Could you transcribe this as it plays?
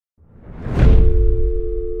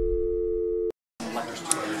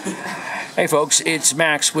Hey folks, it's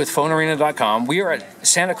Max with PhoneArena.com. We are at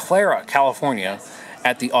Santa Clara, California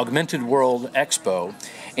at the Augmented World Expo,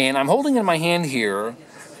 and I'm holding in my hand here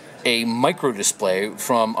a micro display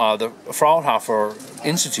from the Fraunhofer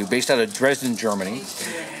Institute based out of Dresden, Germany.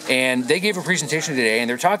 And they gave a presentation today, and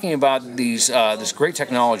they're talking about this great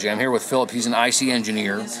technology. I'm here with Philip. He's an IC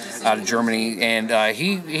engineer out of Germany, and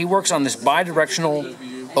he works on this bi-directional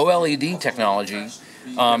OLED technology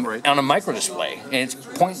on a micro display, and it's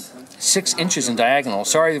 0.6 inches in diagonal.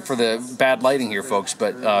 Sorry for the bad lighting here, folks,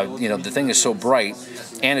 but you know, the thing is so bright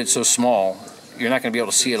and it's so small, you're not going to be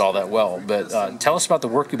able to see it all that well. But tell us about the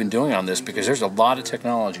work you've been doing on this, because there's a lot of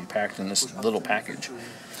technology packed in this little package.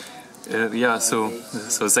 Yeah, so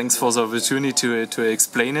thanks for the opportunity to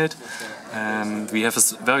explain it. We have a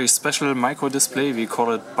very special micro display. We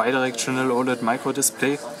call it bi-directional OLED micro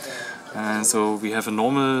display. So we have a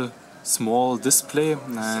normal small display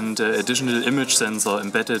and additional image sensor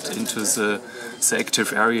embedded into the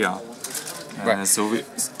active area. Right. So these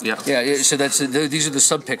are the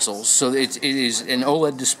subpixels. So it is an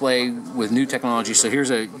OLED display with new technology. So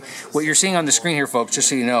here's what you're seeing on the screen here, folks, just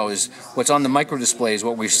so you know, is what's on the micro display is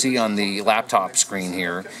what we see on the laptop screen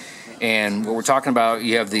here. And what we're talking about,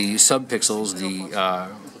 you have the subpixels, the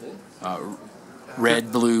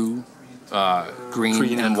red, blue,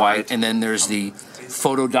 green and white, and then there's the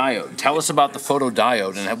photodiode. Tell us about the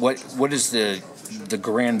photodiode and what is the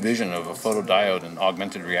grand vision of a photodiode in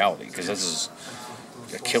augmented reality, because this is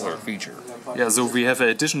a killer feature. Yeah, so we have an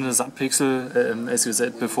additional subpixel, as you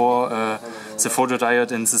said before, the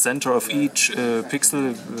photodiode in the center of each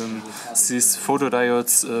pixel. These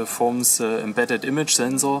photodiodes forms the embedded image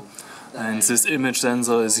sensor, and this image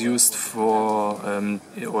sensor is used for,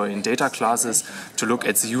 or in data classes, to look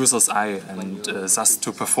at the user's eye and thus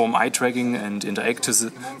to perform eye tracking and interact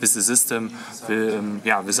with the system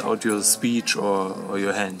without your speech or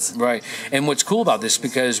your hands. Right. And what's cool about this,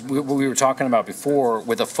 because what we were talking about before,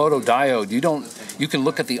 with a photodiode, you can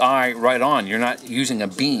look at the eye right on. You're not using a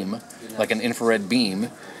beam, like an infrared beam.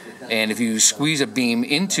 And if you squeeze a beam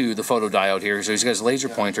into the photodiode here, so he's got his laser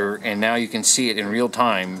pointer, and now you can see it in real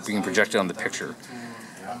time being projected on the picture.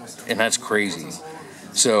 And that's crazy.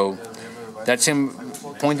 So that's him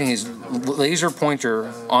pointing his laser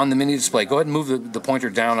pointer on the mini display. Go ahead and move the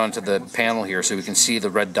pointer down onto the panel here so we can see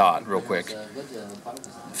the red dot real quick.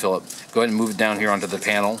 Philip, go ahead and move it down here onto the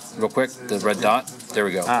panel real quick, the red dot. There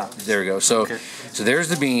we go. There we go. So, okay. So there's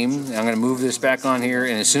the beam. I'm going to move this back on here,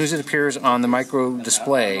 and as soon as it appears on the micro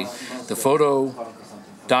display, the photo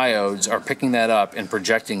diodes are picking that up and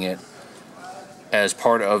projecting it as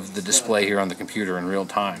part of the display here on the computer in real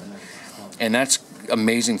time. And that's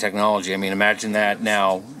amazing technology. I mean, imagine that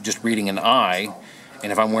now just reading an eye,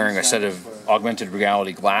 and if I'm wearing a set of augmented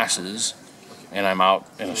reality glasses and I'm out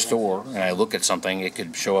in a store and I look at something, it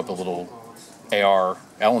could show up a little AR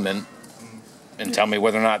element and tell me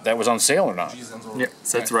whether or not that was on sale or not. Yeah,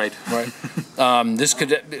 that's right. Right. This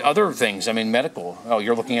could other things. I mean, medical. Oh,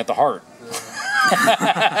 you're looking at the heart.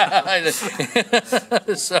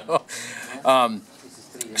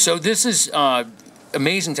 So this is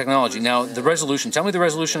amazing technology. Now, the resolution. Tell me the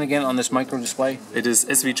resolution again on this micro display. It is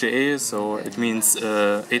SVGA, so it means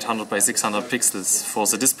 800 by 600 pixels for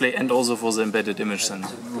the display and also for the embedded image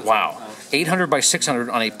sensor. Wow. 800 by 600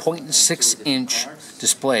 on a 0.6 inch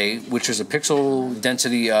display, which is a pixel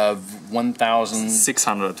density of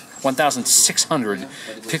 1,600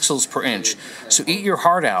 pixels per inch. So eat your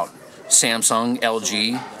heart out, Samsung,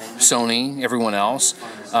 LG, Sony, everyone else.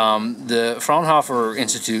 The Fraunhofer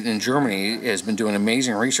Institute in Germany has been doing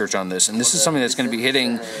amazing research on this, and this is something that's going to be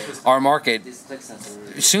hitting our market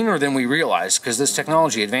sooner than we realize, because this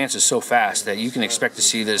technology advances so fast that you can expect to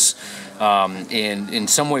see this in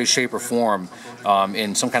some way, shape, or form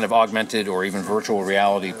in some kind of augmented or even virtual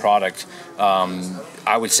reality product.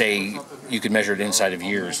 I would say you could measure it inside of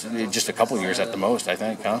years, just a couple of years at the most, I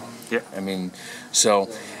think, huh? Yeah. I mean, so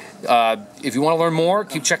if you want to learn more,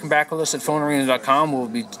 keep checking back with us at PhoneArena.com. We'll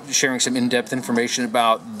be sharing some in-depth information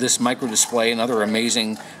about this micro display and other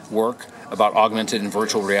amazing work about augmented and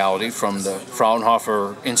virtual reality from the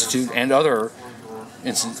Fraunhofer Institute and other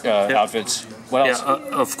outfits. What else?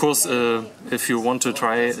 Yeah, of course, if you want to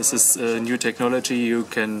try this new technology, you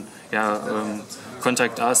can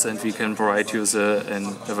contact us and we can provide you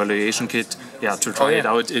an evaluation kit to try it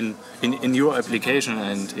out in your application.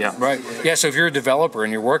 And Right. Yeah, so if you're a developer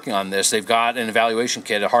and you're working on this, they've got an evaluation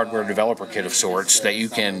kit, a hardware developer kit of sorts, that you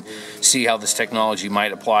can see how this technology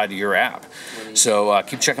might apply to your app. So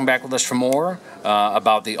keep checking back with us for more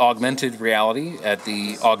about the augmented reality at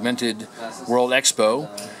the Augmented World Expo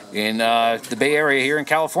in the Bay Area here in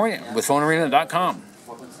California with PhoneArena.com.